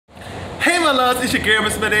my loves, it's your girl,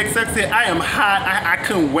 Miss Medic Sexy. I am hot. I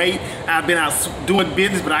couldn't wait. I've been out doing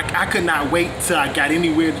business, but I could not wait till I got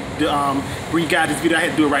anywhere to bring you guys this video. I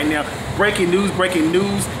had to do it right now. Breaking news.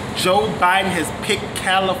 Joe Biden has picked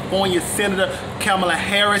California Senator Kamala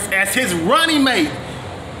Harris as his running mate.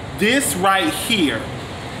 This right here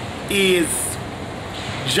is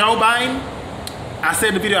Joe Biden. I said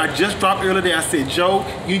in the video I just dropped earlier today, I said, Joe,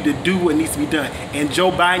 you need to do what needs to be done. And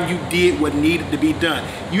Joe Biden, you did what needed to be done.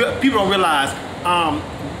 People don't realize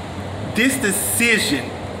this decision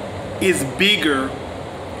is bigger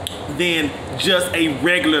than just a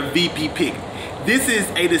regular VP pick. This is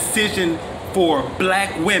a decision for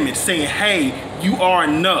black women saying, hey, you are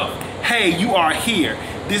enough. Hey, you are here.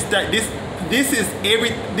 This is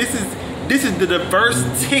the diverse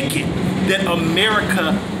ticket that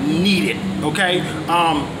America needed, okay?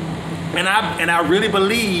 And I really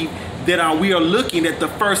believe that we are looking at the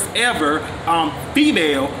first ever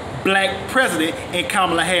female black president in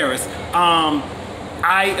Kamala Harris.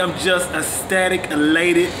 I am just ecstatic,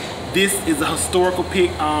 elated. This is a historical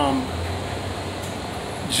pick.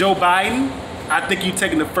 Joe Biden, I think you're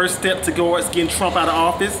taking the first step towards getting Trump out of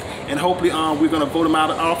office, and hopefully we're gonna vote him out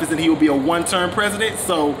of office and he will be a one-term president.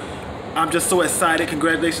 So I'm just so excited.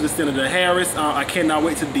 Congratulations to Senator Harris. I cannot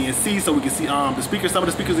wait to the DNC so we can see the speakers. Some of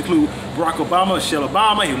the speakers include Barack Obama, Michelle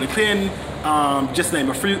Obama, Hillary Clinton, just to name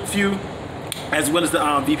a few, as well as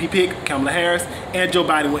the VP pick, Kamala Harris, and Joe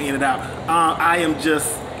Biden will end it out. I am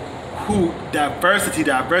just, diversity,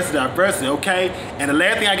 okay? And the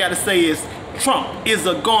last thing I got to say is, Trump is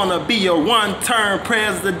gonna be a one-term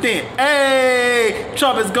president. Hey,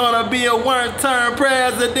 Trump is gonna be a one-term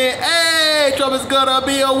president. Hey, Trump is gonna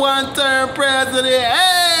be a one-term president.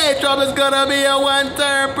 Hey, Trump is gonna be a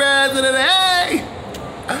one-term president. Hey,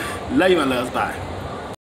 love you, my loves. Bye.